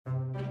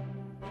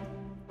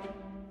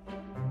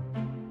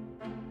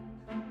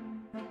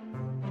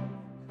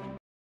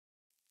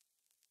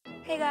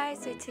Hey guys,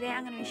 so today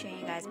I'm going to be showing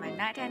you guys my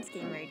nighttime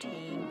skin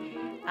routine.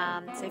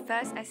 So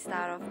first I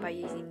start off by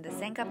using the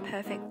Senka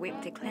Perfect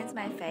Whip to cleanse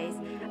my face.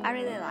 I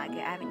really like it.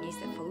 I haven't used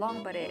it for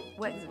long, but it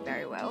works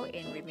very well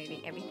in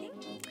removing everything.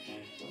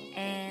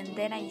 And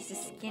then I use the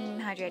Skin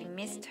Hydrating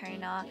Mist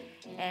Toner,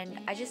 and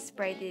I just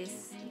spray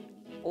this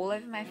all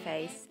over my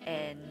face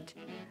and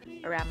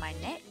around my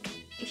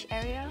neck-ish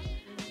area.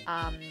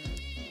 I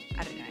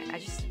don't know, I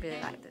just really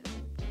like the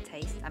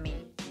taste,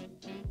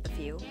 the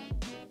feel.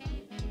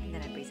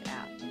 And then I breathe it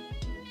out.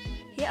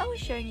 Here I was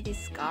showing you this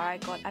scar I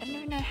got. I don't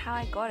even know how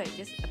I got it. It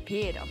just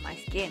appeared on my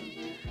skin.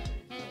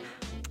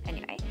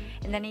 Anyway,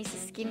 and then I use the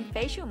Skin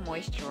Facial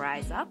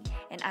Moisturiser,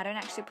 and I don't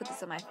actually put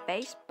this on my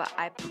face, but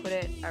I put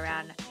it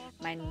around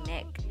my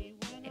neck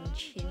and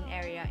chin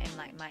area and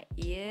like my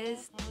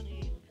ears.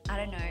 I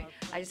don't know,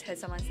 I just heard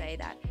someone say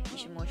that you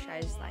should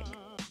moisturize like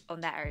on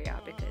that area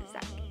because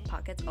that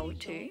part gets old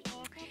too.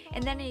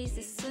 And then I use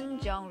the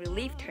SoonJung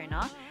Relief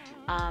Toner.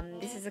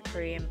 This is a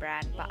Korean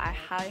brand, but I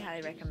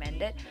highly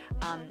recommend it.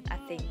 I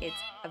think it's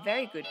a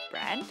very good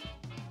brand,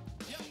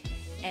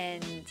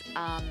 and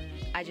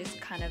I just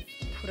kind of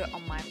put it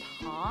on my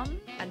palm,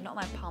 and not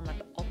my palm, like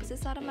the opposite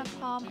side of my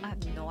palm. I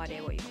have no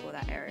idea what you call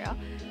that area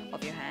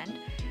of your hand,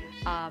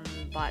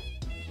 but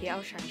here I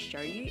was trying to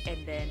show you.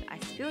 And then I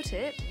spilled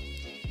it,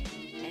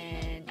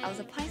 and I was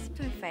applying some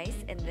to my face,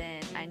 and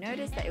then I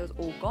noticed that it was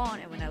all gone,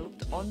 and when I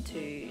looked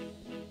onto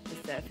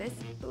the surface,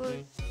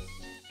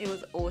 it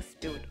was all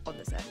spilled on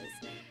the surface.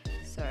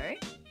 So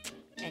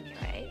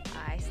anyway,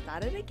 I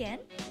started again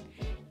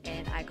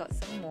and I got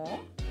some more,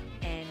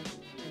 and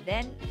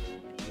then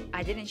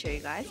I didn't show you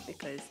guys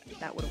because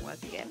that wouldn't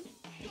work again,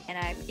 and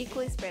I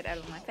equally spread out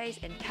on my face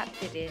and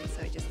tapped it in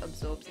so it just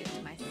absorbs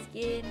into my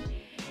skin,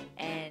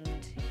 and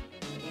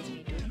here's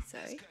me doing so.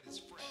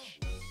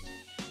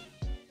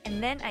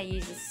 And then I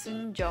use the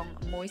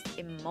SoonJung Moist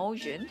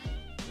Emulsion.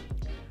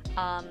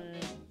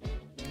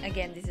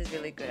 Again, this is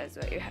really good as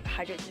well. It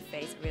hydrates your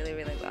face really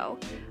well.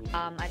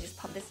 I just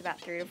pump this about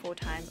 3 or 4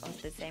 times onto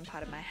the same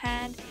part of my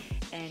hand,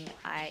 and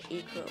I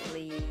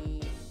equally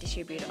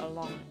distribute it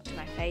along to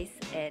my face,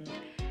 and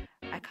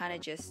I kind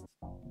of just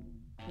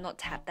not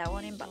tap that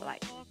one in, but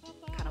like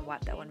kind of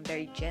wipe that one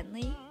very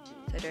gently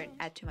so I don't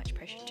add too much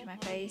pressure to my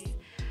face.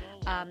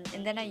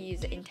 And then I use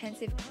the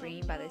Intensive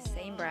Cream by the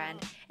same brand,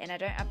 and I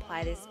don't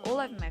apply this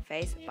all over my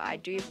face, but I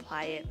do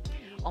apply it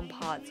on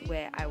parts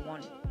where I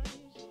want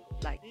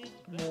like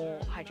more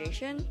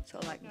hydration, so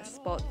like the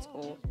spots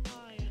or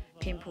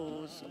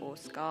pimples or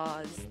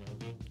scars,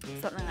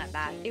 something like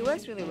that. It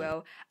works really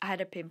well. I had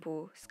a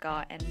pimple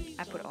scar and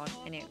I put it on,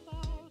 and it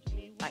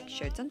like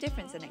showed some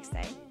difference the next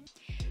day.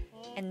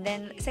 And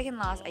then second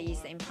last, I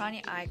use the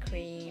Enprani eye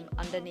cream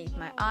underneath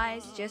my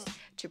eyes just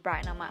to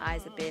brighten up my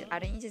eyes a bit. I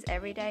don't use this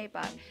every day,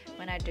 but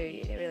when I do,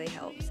 it really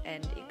helps,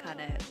 and it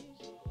kind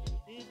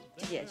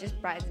of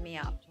just brightens me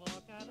up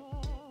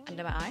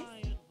under my eyes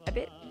a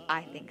bit.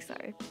 I think so.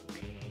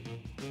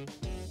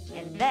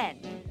 And then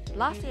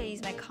lastly, I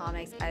use my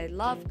Carmex. I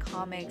love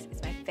Carmex,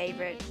 it's my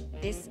favorite.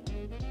 This,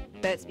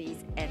 Burt's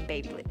Bees, and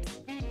Baby Lips.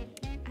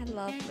 I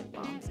love lip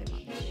balm so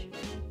much.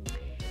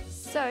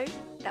 So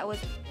that was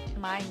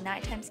my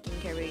nighttime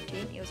skincare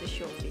routine. It was a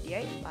short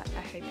video, but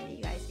I hope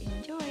you guys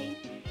enjoyed.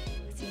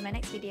 See you in my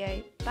next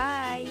video.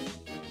 Bye!